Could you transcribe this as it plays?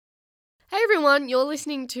everyone, you're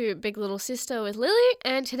listening to Big Little Sister with Lily,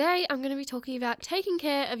 and today I'm going to be talking about taking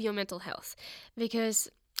care of your mental health, because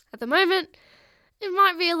at the moment, it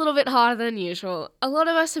might be a little bit harder than usual. A lot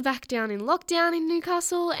of us are back down in lockdown in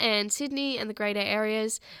Newcastle and Sydney and the greater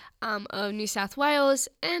areas of New South Wales,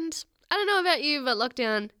 and I don't know about you, but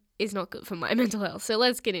lockdown is not good for my mental health, so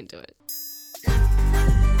let's get into it.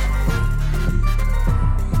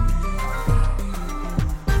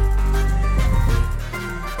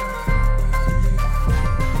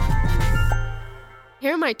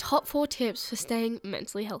 Here are my top 4 tips for staying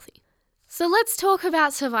mentally healthy. So let's talk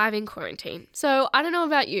about surviving quarantine. So I don't know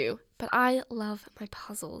about you, but I love my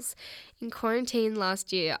puzzles. In quarantine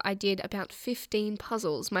last year, I did about 15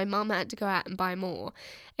 puzzles. My mum had to go out and buy more.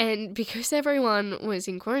 And because everyone was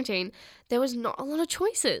in quarantine, there was not a lot of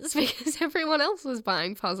choices because everyone else was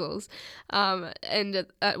buying puzzles. And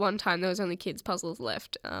at one time, there was only kids' puzzles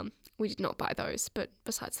left. We did not buy those, but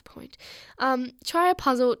besides the point. Try a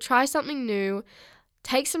puzzle, try something new.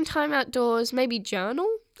 Take some time outdoors, maybe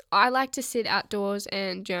journal. I like to sit outdoors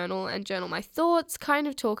and journal my thoughts, kind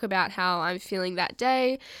of talk about how I'm feeling that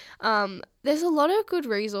day. There's a lot of good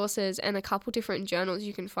resources and a couple different journals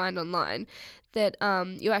you can find online that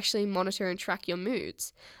you actually monitor and track your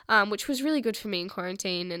moods, which was really good for me in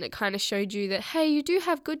quarantine, and it kind of showed you that, hey, you do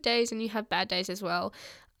have good days and you have bad days as well.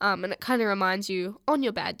 And it kind of reminds you on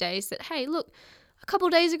your bad days that, hey, look, a couple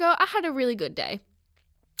days ago I had a really good day.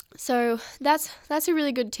 So that's a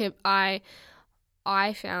really good tip I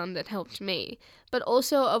found that helped me. But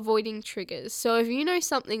also avoiding triggers. So if you know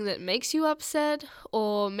something that makes you upset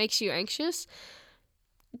or makes you anxious,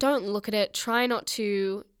 don't look at it. Try not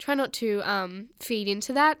to feed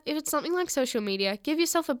into that. If it's something like social media, give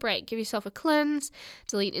yourself a break. Give yourself a cleanse.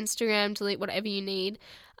 Delete Instagram. Delete whatever you need.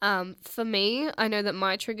 For me, I know that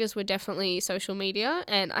my triggers were definitely social media,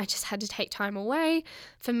 and I just had to take time away.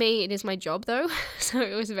 For me, it is my job though, so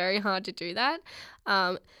it was very hard to do that.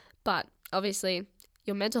 But obviously,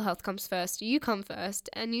 your mental health comes first, you come first,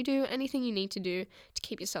 and you do anything you need to do to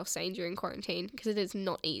keep yourself sane during quarantine, because it is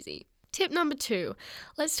not easy. Tip number 2,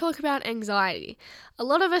 let's talk about anxiety. A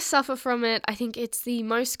lot of us suffer from it. I think it's the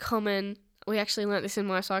most common. We actually learnt this in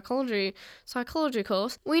my psychology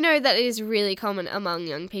course. We know that it is really common among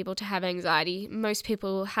young people to have anxiety. Most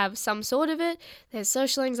people have some sort of it. There's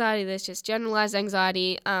social anxiety, there's just generalized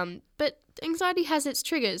anxiety, but anxiety has its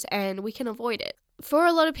triggers and we can avoid it. For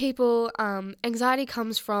a lot of people, anxiety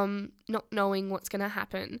comes from not knowing what's going to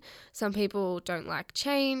happen. Some people don't like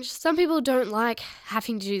change. Some people don't like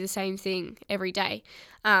having to do the same thing every day,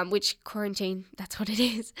 which quarantine, that's what it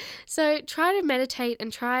is. So try to meditate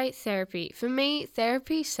and try therapy. For me,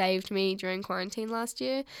 therapy saved me during quarantine last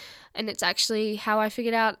year, and it's actually how I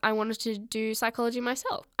figured out I wanted to do psychology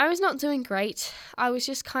myself. I was not doing great. I was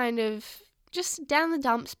just kind of just down the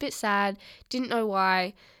dumps, bit sad, didn't know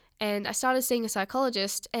why. And I started seeing a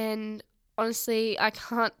psychologist, and honestly, I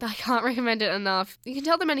can't recommend it enough. You can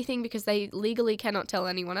tell them anything because they legally cannot tell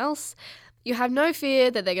anyone else. You have no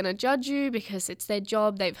fear that they're going to judge you because it's their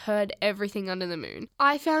job. They've heard everything under the moon.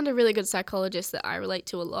 I found a really good psychologist that I relate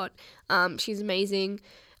to a lot. She's amazing.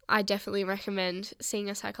 I definitely recommend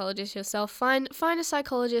seeing a psychologist yourself. Find a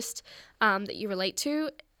psychologist that you relate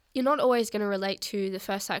to. You're not always going to relate to the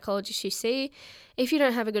first psychologist you see. If you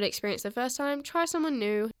don't have a good experience the first time, try someone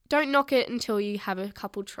new. Don't knock it until you have a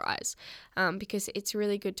couple tries, because it's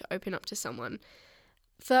really good to open up to someone.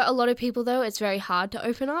 For a lot of people, though, it's very hard to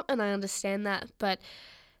open up, and I understand that, but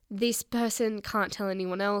this person can't tell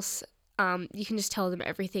anyone else. You can just tell them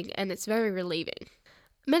everything, and it's very relieving.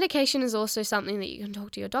 Medication is also something that you can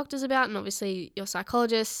talk to your doctors about, and obviously your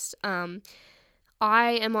psychologist.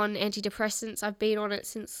 I am on antidepressants. I've been on it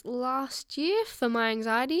since last year for my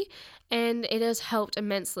anxiety, and it has helped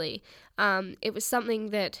immensely. It was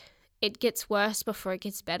something that it gets worse before it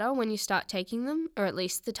gets better when you start taking them, or at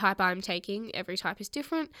least the type I'm taking. Every type is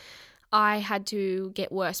different. I had to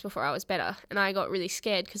get worse before I was better, and I got really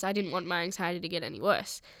scared because I didn't want my anxiety to get any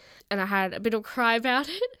worse. And I had a bit of a cry about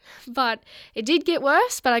it, but it did get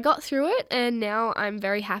worse, but I got through it, and now I'm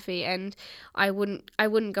very happy, and I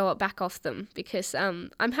wouldn't go back off them because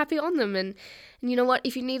I'm happy on them, and you know what,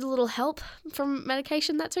 if you need a little help from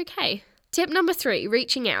medication, that's okay. Tip number 3,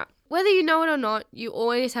 reaching out. Whether you know it or not, you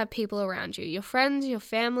always have people around you, your friends, your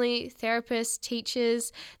family, therapists,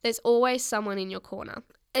 teachers, there's always someone in your corner.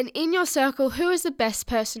 And in your circle, who is the best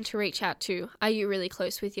person to reach out to? Are you really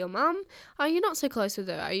close with your mum? Are you not so close with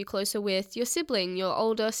her? Are you closer with your sibling, your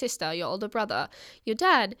older sister, your older brother, your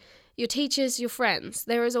dad, your teachers, your friends?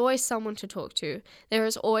 There is always someone to talk to. There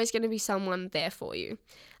is always going to be someone there for you.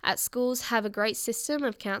 At schools, have a great system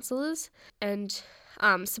of counsellors and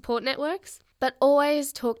support networks. But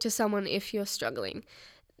always talk to someone if you're struggling.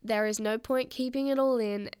 There is no point keeping it all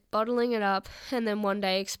in, bottling it up, and then one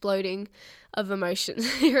day exploding of emotions.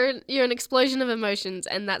 You're an explosion of emotions,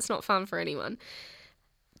 and that's not fun for anyone.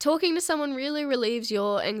 Talking to someone really relieves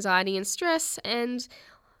your anxiety and stress, and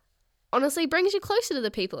honestly brings you closer to the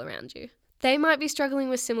people around you. They might be struggling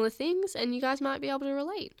with similar things, and you guys might be able to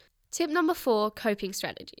relate. Tip number 4, coping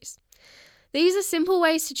strategies. These are simple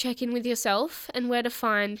ways to check in with yourself and where to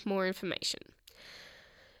find more information.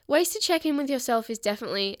 Ways to check in with yourself is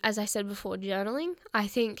definitely, as I said before, journaling. I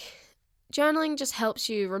think journaling just helps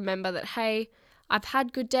you remember that, hey, I've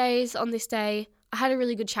had good days. On this day, I had a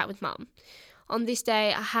really good chat with mum. On this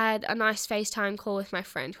day, I had a nice FaceTime call with my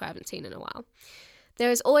friend who I haven't seen in a while. There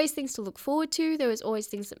is always things to look forward to. There is always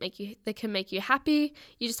things that can make you happy.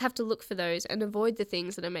 You just have to look for those and avoid the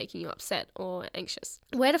things that are making you upset or anxious.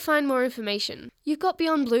 Where to find more information? You've got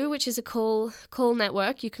Beyond Blue, which is a call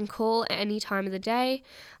network. You can call at any time of the day.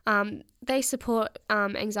 They support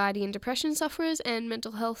anxiety and depression sufferers and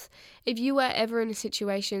mental health. If you were ever in a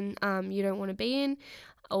situation you don't want to be in,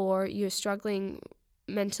 or you're struggling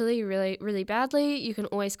mentally really, really badly, you can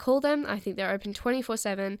always call them. I think they're open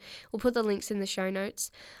 24/7. We'll put the links in the show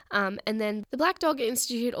notes. And then the Black Dog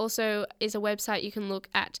Institute also is a website you can look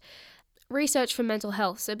at research for mental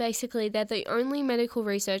health. So basically, they're the only medical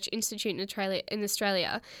research institute in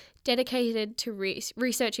Australia dedicated to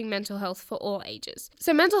researching mental health for all ages.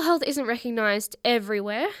 So mental health isn't recognised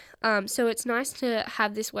everywhere. So it's nice to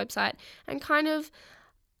have this website and kind of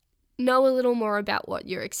know a little more about what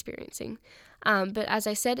you're experiencing. But as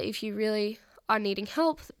I said, if you really are needing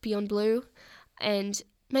help, Beyond Blue, and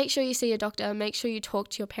make sure you see a doctor, make sure you talk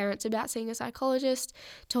to your parents about seeing a psychologist,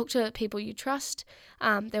 talk to people you trust.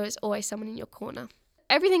 There is always someone in your corner.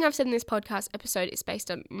 Everything I've said in this podcast episode is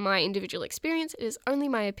based on my individual experience. It is only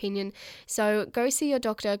my opinion. So go see your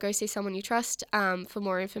doctor, go see someone you trust for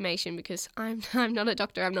more information, because I'm not a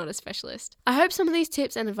doctor, I'm not a specialist. I hope some of these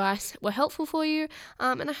tips and advice were helpful for you,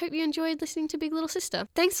 and I hope you enjoyed listening to Big Little Sister.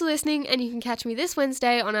 Thanks for listening, and you can catch me this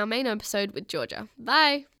Wednesday on our main episode with Georgia.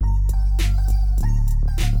 Bye!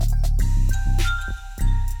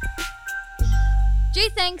 Gee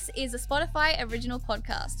Thanks is a Spotify original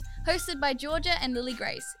podcast, hosted by Georgia and Lily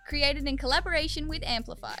Grace, created in collaboration with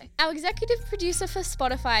Amplify. Our executive producer for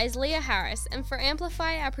Spotify is Leah Harris, and for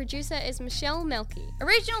Amplify, our producer is Michelle Melky.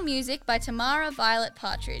 Original music by Tamara Violet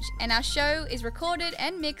Partridge, and our show is recorded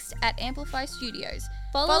and mixed at Amplify Studios.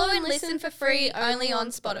 Follow and listen for free only on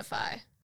Spotify.